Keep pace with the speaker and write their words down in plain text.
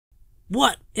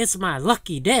What? It's my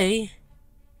lucky day!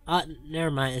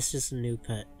 Never mind, it's just a new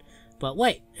pet. But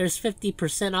wait, there's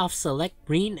 50% off select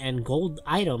green and gold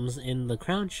items in the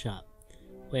crown shop.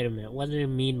 Wait a minute, what do you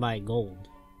mean by gold?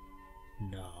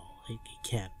 No, it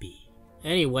can't be.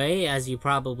 Anyway, as you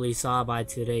probably saw by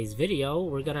today's video,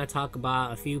 we're gonna talk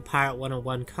about a few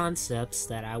Pirate101 concepts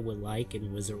that I would like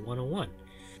in Wizard101.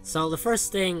 So the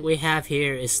first thing we have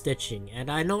here is stitching,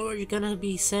 and I know what you're gonna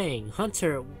be saying.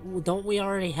 Hunter, don't we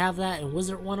already have that in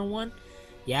Wizard101?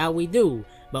 Yeah, we do,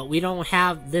 but we don't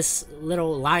have this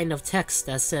little line of text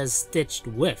that says stitched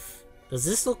with. Does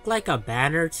this look like a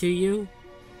banner to you?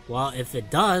 Well, if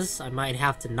it does, I might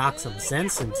have to knock some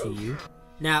sense into you.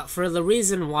 Now, for the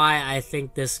reason why I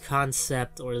think this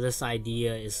concept or this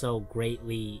idea is so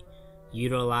greatly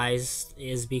utilized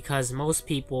is because most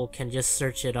people can just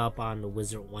search it up on the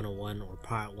Wizard101 or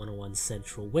Pirate101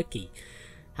 Central Wiki.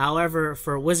 However,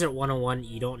 for Wizard101,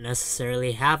 you don't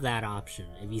necessarily have that option.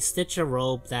 If you stitch a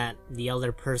robe that the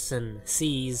other person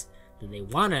sees, and they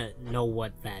want to know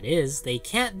what that is, they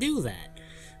can't do that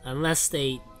unless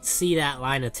they see that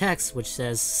line of text which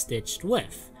says stitched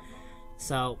with.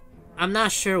 So, I'm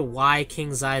not sure why King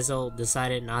Zyzo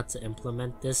decided not to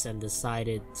implement this and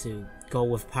decided to go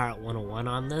with Pirate101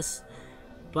 on this,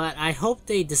 but I hope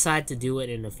they decide to do it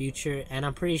in the future, and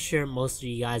I'm pretty sure most of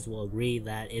you guys will agree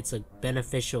that it's a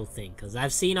beneficial thing, because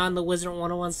I've seen on the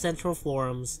Wizard101 Central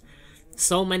forums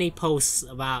so many posts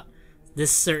about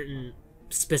this certain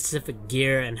specific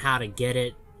gear and how to get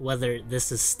it, whether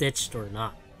this is stitched or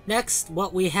not. Next,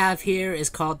 what we have here is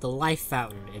called the Life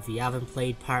Fountain, if you haven't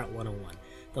played Pirate101.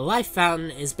 The Life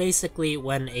Fountain is basically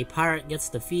when a pirate gets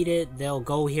defeated, they'll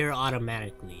go here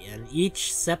automatically, and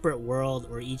each separate world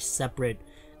or each separate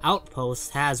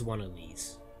outpost has one of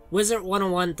these.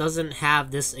 Wizard101 doesn't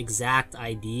have this exact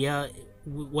idea.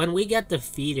 When we get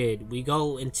defeated, we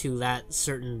go into that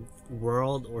certain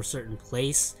world or certain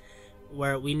place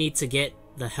where we need to get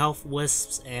the health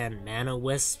wisps and mana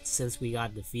wisps since we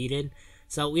got defeated,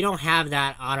 so we don't have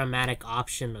that automatic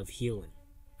option of healing.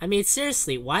 I mean,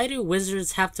 seriously, why do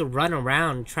wizards have to run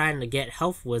around trying to get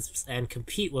health wisps and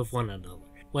compete with one another?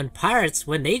 When pirates,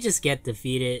 when they just get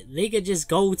defeated, they could just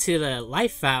go to the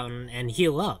Life Fountain and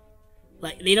heal up.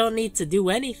 Like, they don't need to do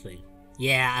anything.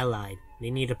 Yeah, I lied.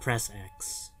 They need to press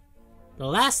X. The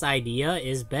last idea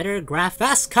is better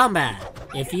fast combat.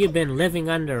 If you've been living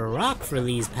under a rock for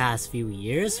these past few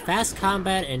years, fast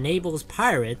combat enables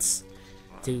pirates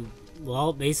to,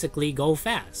 well, basically go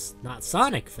fast. Not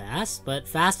Sonic fast, but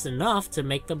fast enough to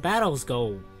make the battles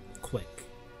go quick.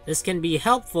 This can be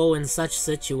helpful in such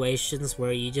situations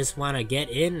where you just want to get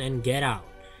in and get out.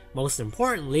 Most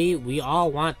importantly, we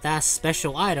all want that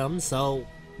special item, so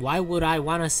why would I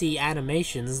want to see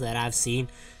animations that I've seen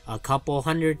a couple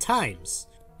hundred times?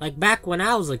 Like back when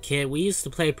I was a kid, we used to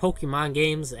play Pokemon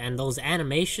games, and those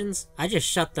animations, I just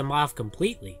shut them off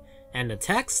completely. And the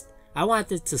text, I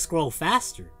wanted to scroll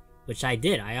faster. Which I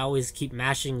did. I always keep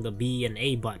mashing the B and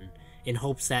A button in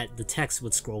hopes that the text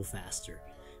would scroll faster.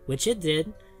 Which it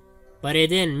did, but it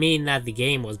didn't mean that the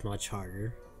game was much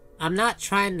harder. I'm not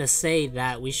trying to say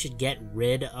that we should get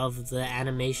rid of the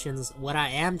animations. What I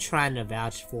am trying to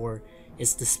vouch for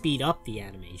is to speed up the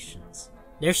animations.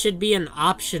 There should be an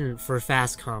option for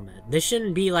fast combat. This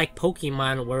shouldn't be like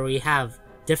Pokemon where we have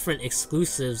different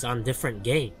exclusives on different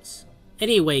games.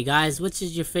 Anyway guys, which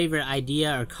is your favorite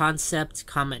idea or concept?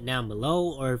 Comment down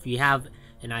below, or if you have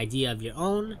an idea of your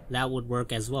own, that would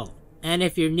work as well. And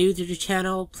if you're new to the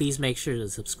channel, please make sure to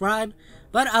subscribe,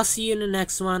 but I'll see you in the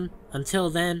next one.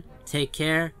 Until then, take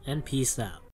care and peace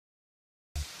out.